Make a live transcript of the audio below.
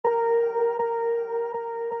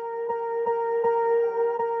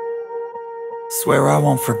Swear I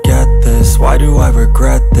won't forget this, why do I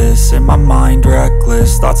regret this? In my mind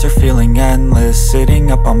reckless, thoughts are feeling endless. Sitting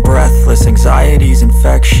up, I'm breathless, anxiety's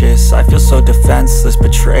infectious. I feel so defenseless,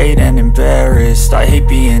 betrayed and embarrassed. I hate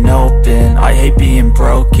being open, I hate being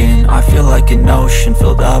broken. I feel like an ocean,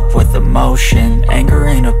 filled up with emotion. Anger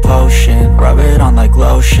ain't a potion, rub it on like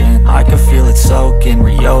lotion. I can feel it soaking,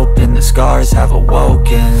 reopen, the scars have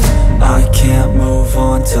awoken. I can't move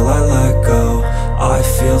on till I let go. I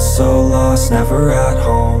feel so lost, never at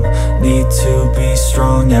home. Need to be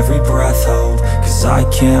strong, every breath hold. Cause I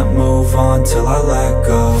can't move on till I let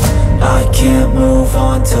go. I can't move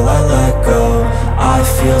on till I let go. I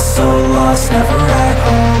feel so lost, never at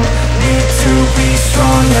home. Need to be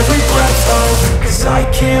strong, every breath hold. Cause I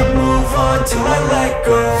can't move on till I let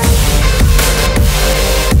go.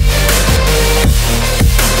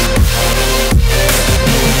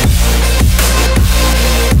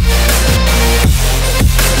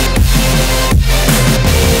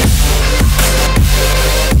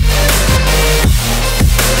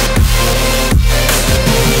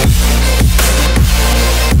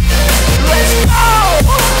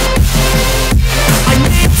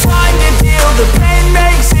 The pain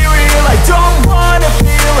makes it real, I don't wanna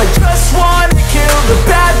feel, I just wanna kill the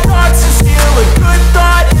bad thoughts and steal a good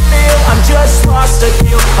thought and feel. I'm just lost, I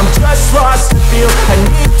feel, I'm just lost, I feel. I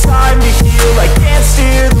need time to heal, I can't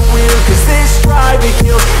steer the wheel. Cause this drive it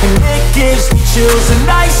kills, and it gives me chills. A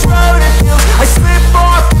nice road it feels, I slip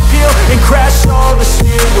off the peel and crash all the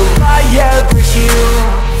steel. Will I ever heal?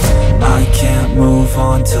 I can't move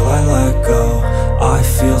on till I let go. I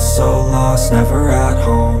feel so lost, never at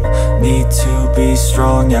home. Need to be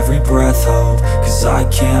strong, every breath hold. Cause I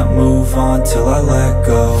can't move on till I let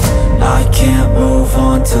go. I can't move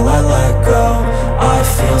on till I let go. I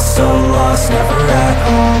feel so lost, never at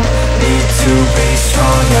home. Need to be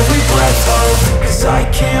strong, every breath hold. Cause I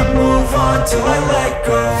can't move on till I let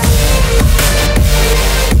go.